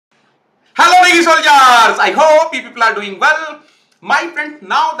Happy soldiers! I hope you people are doing well. My friend,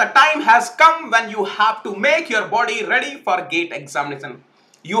 now the time has come when you have to make your body ready for gate examination.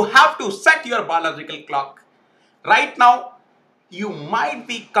 You have to set your biological clock. Right now, you might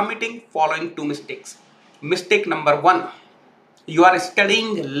be committing following two mistakes. Mistake number one, you are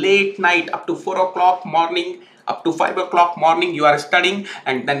studying late night up to 4 o'clock morning, up to 5 o'clock morning you are studying,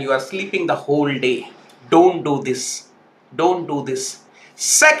 and then you are sleeping the whole day. Don't do this. Don't do this.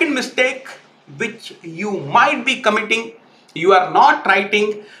 Second mistake which you might be committing, you are not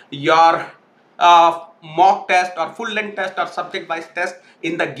writing your mock test or full length test or subject wise test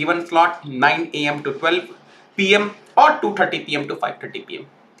in the given slot 9 a.m. to 12 p.m. or 2:30 p.m. to 5:30 p.m.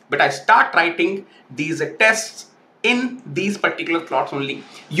 But I start writing these tests in these particular slots only.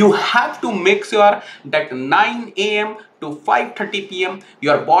 You have to make sure that 9 a.m. to 5:30 p.m.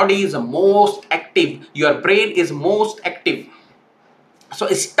 your body is most active, your brain is most active. So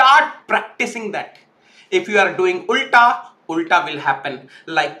start practicing that. If you are doing ULTA, ULTA will happen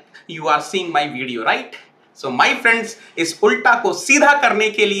like you are seeing my video, right? So my friends, इस उल्टा को सीधा करने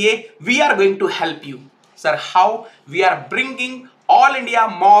के लिए we are going to help you. Sir, how? We are bringing all India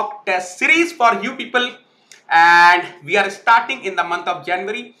mock test series for you people, and we are starting in the month of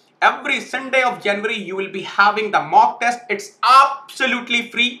January. Every Sunday of January you will be having the mock test. It's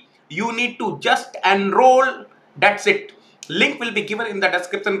absolutely free. You need to just enroll. That's it. Link will be given in the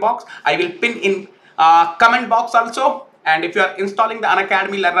description box. I will pin in comment box also. And if you are installing the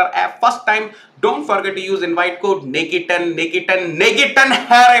Unacademy Learner app first time, don't forget to use invite code NEGITAN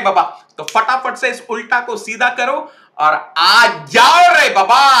है रे बाबा. तो फटाफट से इस उल्टा को सीधा करो और आ जाओ रे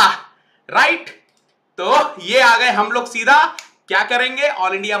बाबा, राइट? तो ये आ गए हम लोग सीधा. क्या करेंगे?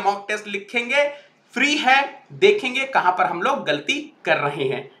 ऑल इंडिया मॉक टेस्ट लिखेंगे, फ्री है, देखेंगे कहां पर हम लोग गलती कर रहे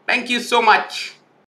हैं. Thank you so much.